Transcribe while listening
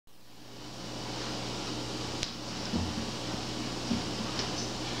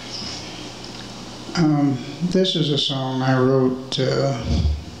This is a song I wrote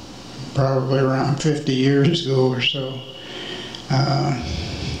probably around 50 years ago or so.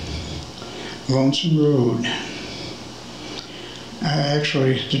 Lonesome Road.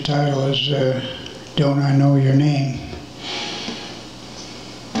 Actually, the title is Don't I Know Your Name?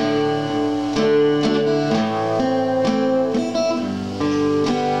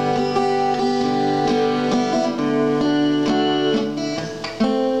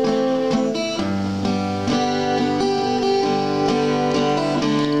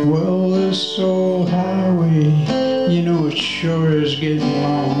 Well, this old highway, you know, it sure is getting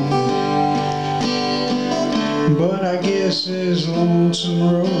long. But I guess this lonesome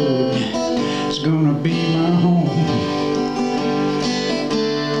road is gonna be my home.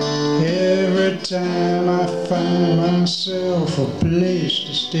 Every time I find myself a place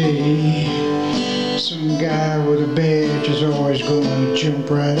to stay, some guy with a badge is always gonna jump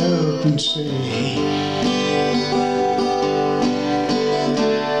right up and say,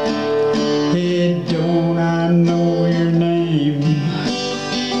 "Hey, don't I know your name?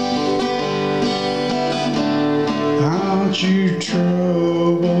 Aren't you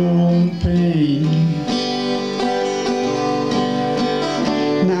trouble and pain?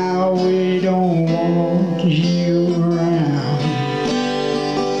 Now we don't want you around.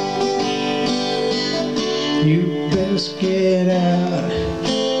 You best get out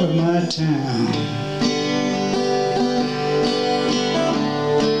of my town."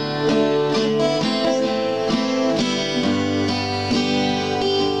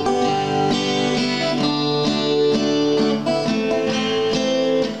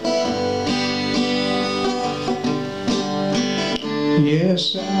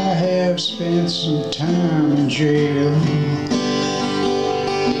 Yes, I have spent some time in jail.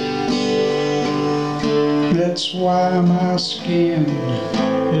 That's why my skin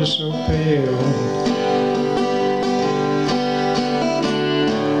is so pale.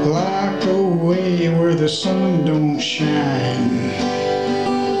 Locked away where the sun don't shine,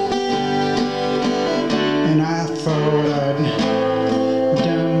 and I thought I'd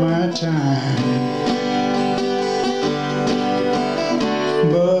done my time.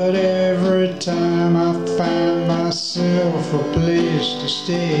 But every time I find myself a place to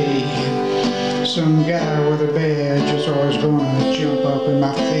stay, some guy with a badge is always gonna jump up in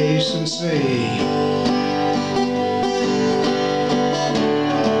my face and say,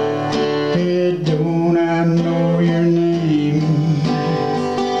 "Hey, don't I know your name?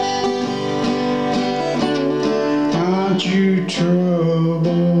 Aren't you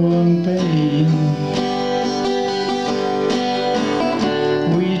trouble and pain?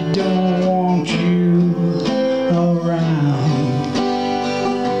 Don't want you around.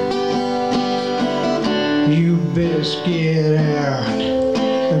 You best get out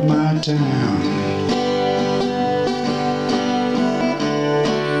of my town."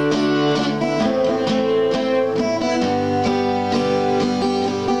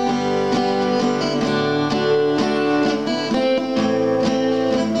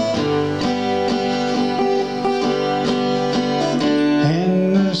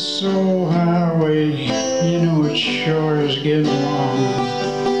 This old highway, you know, it sure is getting long.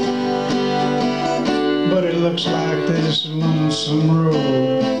 But it looks like this lonesome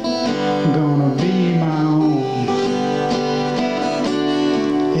road gonna be my home.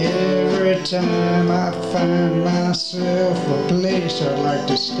 Every time I find myself a place I'd like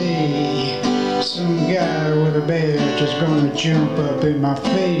to stay, some guy with a badge is gonna jump up in my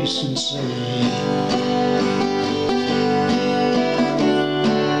face and say,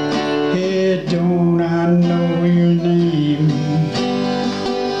 "Hey, don't I know your name?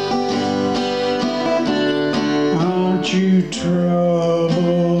 Aren't you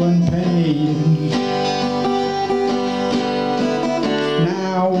trouble and pain?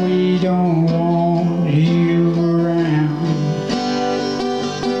 Now we don't want you around.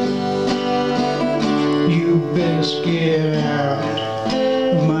 You best get out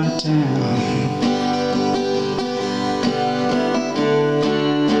of my town."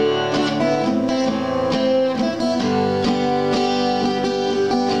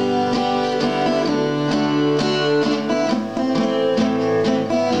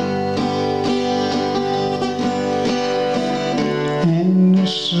 And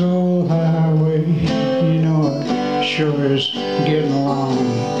this old highway, you know, it sure is getting long.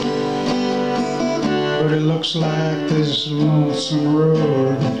 But it looks like this lonesome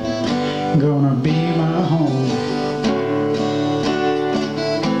road gonna be my home.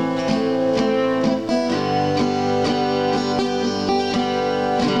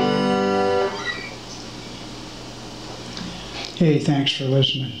 Hey, thanks for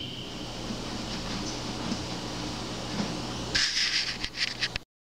listening.